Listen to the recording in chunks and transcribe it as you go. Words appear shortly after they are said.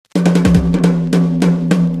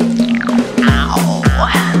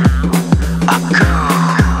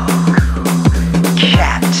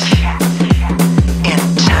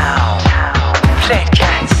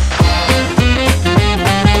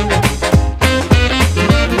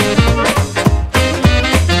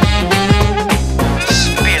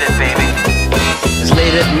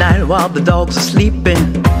while the dogs are sleeping.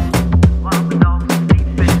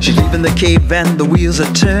 She's leaving the cave and the wheels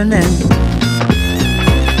are turning.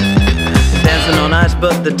 Dancing on ice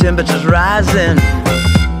but the temperature's rising.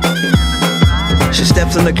 She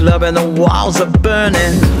steps in the club and the walls are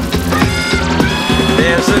burning.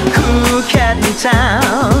 There's a cool cat in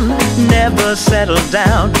town, never settled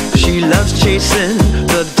down. She loves chasing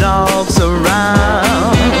the dogs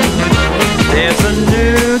around. There's a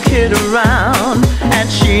new kid around,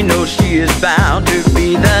 and she knows she is bound to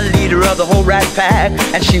be the leader of the whole rat pack,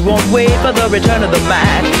 and she won't wait for the return of the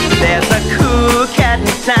Mac. There's a cool cat in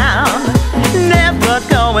town, never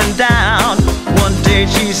going down. One day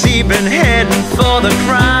she's even heading for the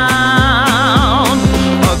crown.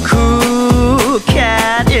 A cool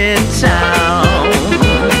cat in town.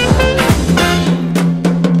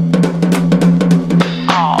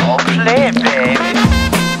 Oh, play it, baby.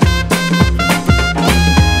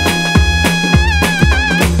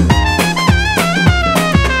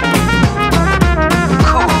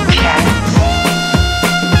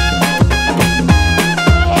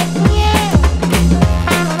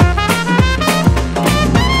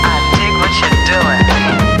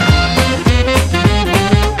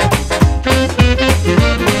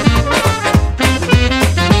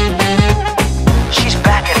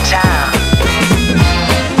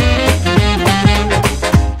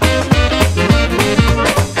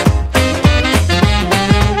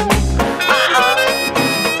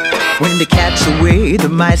 When the cat's away, the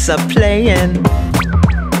mice are playing.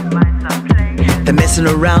 They're messing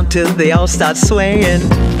around till they all start swaying.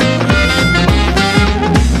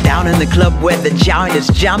 Down in the club where the giant is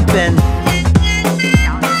jumping,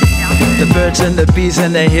 the birds and the bees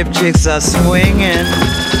and the hip chicks are swinging.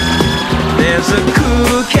 There's a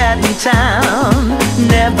cool cat in town,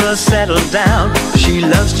 never settled down. She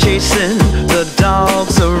loves chasing the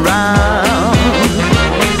dogs around.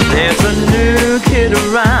 There's a new kid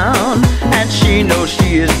around, and she knows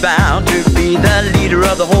she is bound to be the leader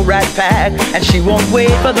of the whole rat pack, and she won't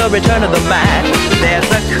wait for the return of the Mac.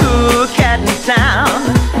 There's a cool cat in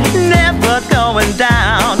town, never going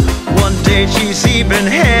down. One day she's even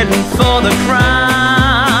heading for the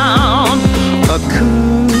crown. A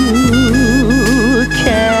cool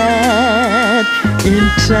cat in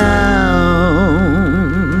town.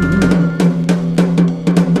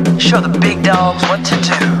 Show the big dogs what to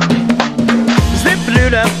do.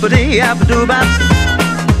 Zip-a-doo-da-ba-dee-a-ba-doo-bop,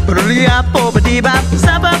 ba-doo-dee-a-bo-ba-dee-bop,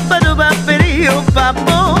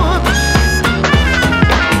 sa-ba-ba-doo-ba-ba-dee-oh-bop-bop.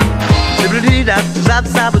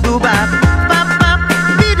 Zip-a-dee-da-zap-zap-a-doo-bop,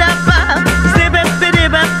 bop-bop-dee-da-bop,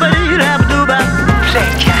 zip-a-dee-da-ba-dee-da-ba-doo-bop. Play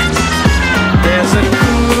cats. There's a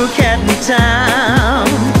cool cat in town.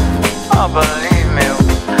 Oh, believe me,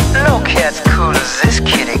 no cat's cool as this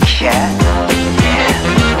kitty cat.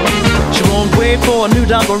 She won't wait for a new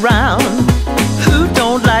dog around. Who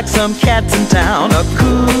don't like some cats in town? A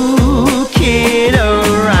cool kid